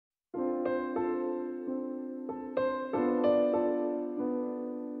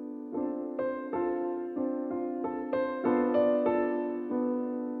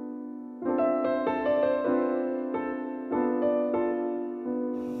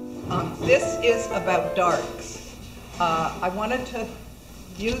This is about darks. I wanted to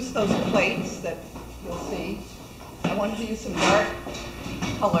use those plates that you'll see. I wanted to use some dark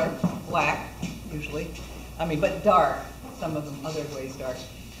color, black usually, but dark, some of them other ways dark.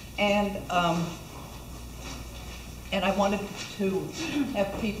 And I wanted to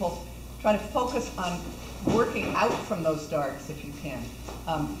have people try to focus on working out from those darks if you can.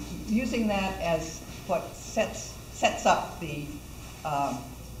 Using that as what sets up the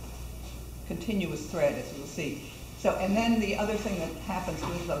continuous thread, as you'll see. So, and then the other thing that happens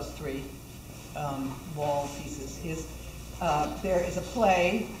with those three wall pieces is there is a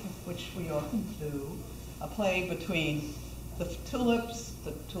play, which we often do, a play between the tulips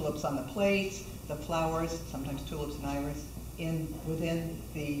on the plates, the flowers, sometimes tulips and iris, within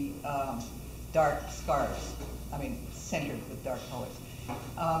the dark scarves, centered with dark colors.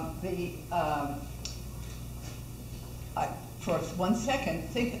 For 1 second,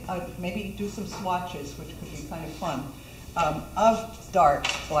 maybe do some swatches, which could be kind of fun, of dark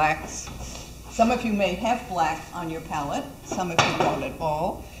blacks. Some of you may have black on your palette, some of you don't at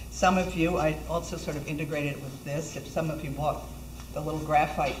all. Some of you, I also sort of integrated it with this. If some of you bought the little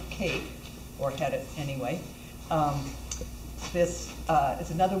graphite cake, or had it anyway, this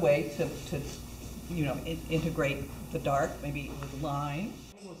is another way to integrate the dark, maybe with line.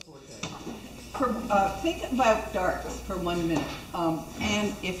 Think about darks for 1 minute,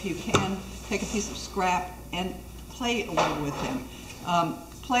 and if you can, take a piece of scrap and play a little with them.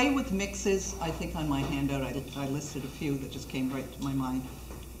 Play with mixes. I think on my handout I listed a few that just came right to my mind.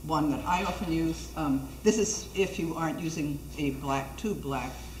 One that I often use, this is if you aren't using a black tube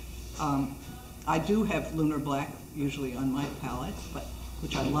black. I do have lunar black usually on my palette,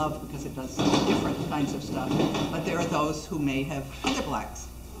 which I love because it does different kinds of stuff, but there are those who may have other blacks.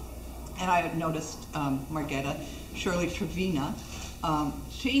 And I had noticed Margetta, Shirley Trevina,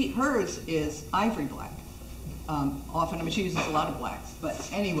 hers is ivory black. Often, she uses a lot of blacks, but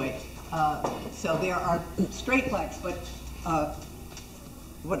anyway, so there are straight blacks, but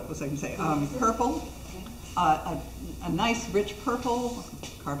what was I going to say? Purple, a nice rich purple,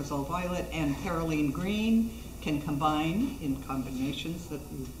 carbazole violet, and perylene green can combine in combinations that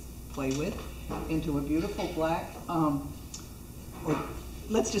you play with into a beautiful black, or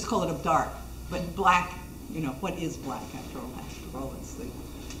let's just call it a dark, but black, what is black after all? After all, it's the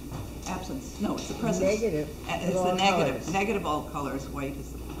absence. No, it's the presence. Negative. It's the negative. Colors. Negative all colors. White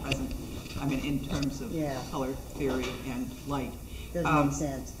is the present. In terms of color theory and light. Doesn't make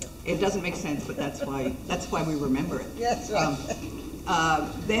sense. It doesn't make sense, but that's why we remember it. That's right.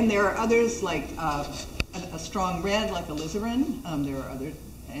 Then there are others like a strong red, like alizarin. There are others,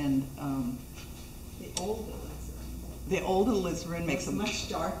 and the old alizarin makes them much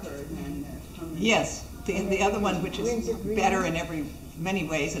darker than yes. The other one, which is better in many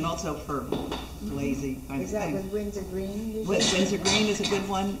ways, and also for lazy kind of thing. With Windsor green? Windsor green is a good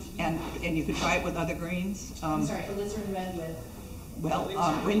one, and you can try it with other greens. I'm sorry, alizarin red with. Well,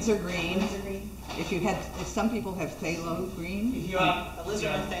 Windsor green. Windsor green. If some people have phthalo green. If you have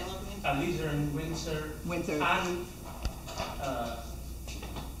alizarin, phthalo green. Alizarin, Windsor, and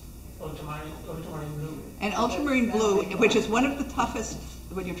ultramarine blue. And ultramarine blue, which is one of the toughest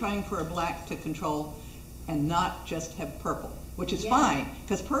when you're trying for a black to control, and not just have purple, which is fine,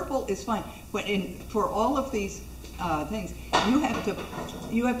 because purple is fine. But for all of these things, you have to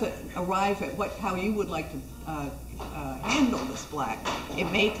arrive at how you would like to handle this black. It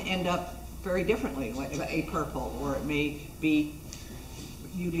may end up very differently, like a purple, or it may be,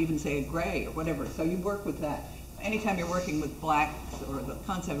 you'd even say a gray or whatever. So you work with that. Anytime you're working with black or the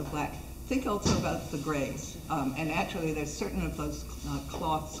concept of black, think also about the grays. And actually, there's certain of those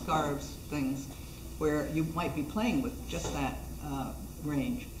cloth scarves things where you might be playing with just that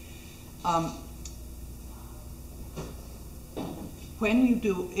range.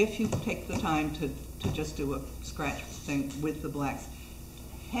 If you take the time to just do a scratch thing with the blacks,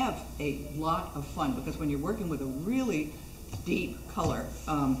 have a lot of fun, because when you're working with a really deep color,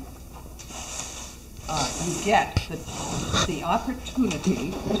 you get the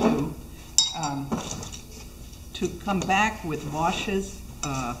opportunity to come back with washes.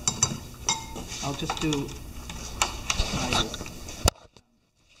 I'll just do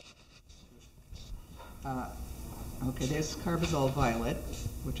okay, there's carbazole violet,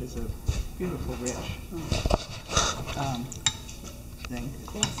 which is a beautiful, rich thing.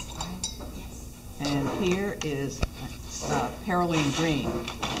 And here is perylene green.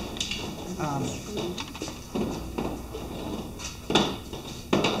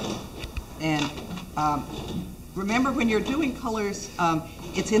 Remember, when you're doing colors,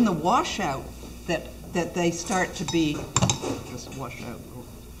 it's in the washout that they start to be, just wash out,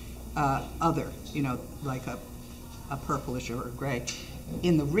 other, you know, like a purplish or a gray.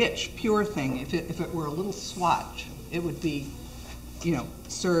 In the rich, pure thing, if it were a little swatch, it would be, you know,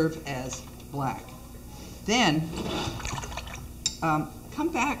 serve as black. Then,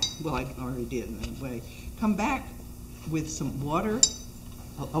 come back, well, I already did in a way, come back with some water.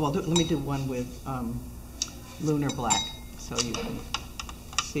 Let me do one with lunar black so you can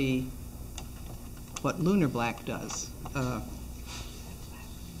see what lunar black does.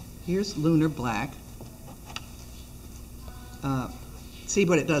 Here's lunar black. See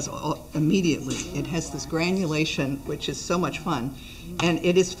what it does immediately. It has this granulation, which is so much fun. And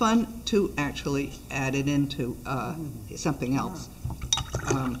it is fun to actually add it into something else.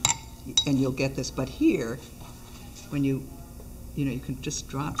 And you'll get this. But here, when you know, you can just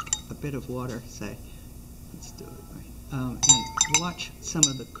drop a bit of water, say, let's do it right, and watch some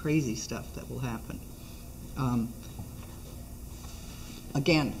of the crazy stuff that will happen.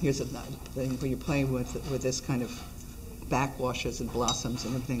 Again, here's a thing where you play with this kind of backwashes and blossoms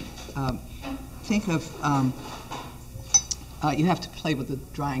and everything. Think of, you have to play with the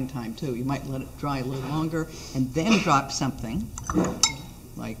drying time too. You might let it dry a little longer and then drop something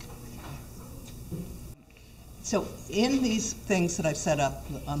like. So in these things that I've set up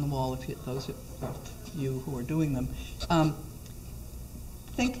on the wall, if those of you who are doing them,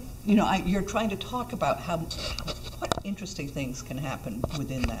 think, you know, you're trying to talk about what interesting things can happen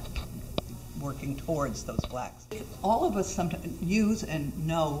within that, working towards those blacks. All of us sometimes use and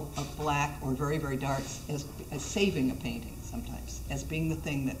know of black or very, very darks as saving a painting sometimes, as being the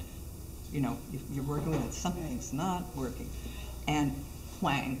thing that, you know, you're working with, something's not working. And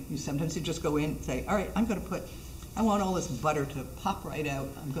whang, sometimes you just go in and say, all right, I want all this butter to pop right out.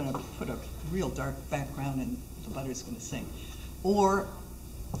 I'm going to put a real dark background and the butter's going to sing. Or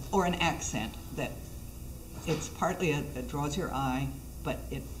an accent that it's partly it draws your eye, but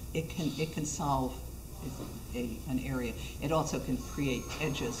it can solve an area. It also can create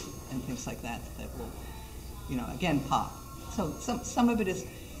edges and things like that will, you know, again, pop. So some of it is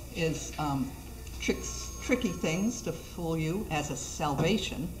tricky things to fool you as a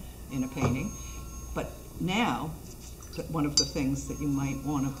salvation in a painting. But now, one of the things that you might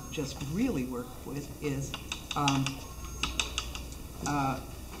want to just really work with is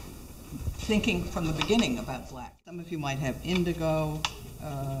thinking from the beginning about black. Some of you might have indigo,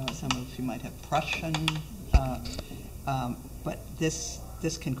 some of you might have Prussian, but this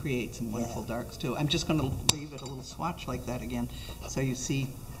can create some wonderful darks too. I'm just going to leave it a little swatch like that again, so you see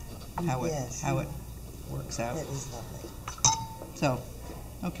how it works out. That is lovely. So,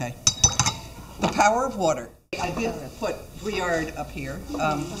 okay. The power of water. I did put Vuillard up here.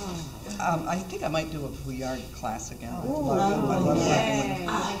 I think I might do a Vuillard class again. I love working with him.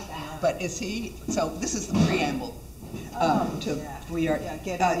 But so this is the preamble to Vuillard. Yeah,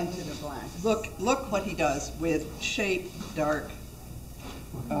 get into the black. Look what he does with shape, dark.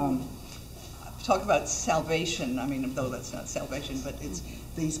 Talk about salvation. I mean, though that's not salvation, but it's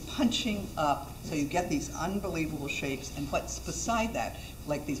these punching up, so you get these unbelievable shapes, and what's beside that,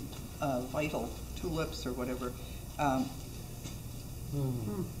 like these vital tulips or whatever,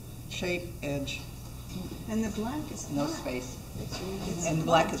 shape, edge, And the black is no flat. space. It's And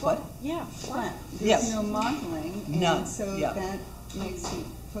black is what? Yeah, flat. There's Yes. no modeling, and None, so yeah. that makes you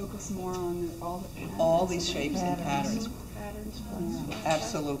focus more on all the patterns. All these shapes and patterns. Patterns.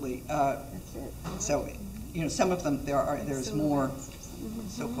 Absolutely. That's it. So, you know, some of them there's more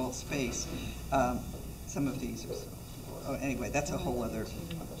so-called space. Some of these are anyway. That's a whole other.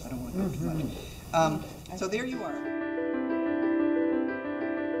 I don't want to go too much. So there you are.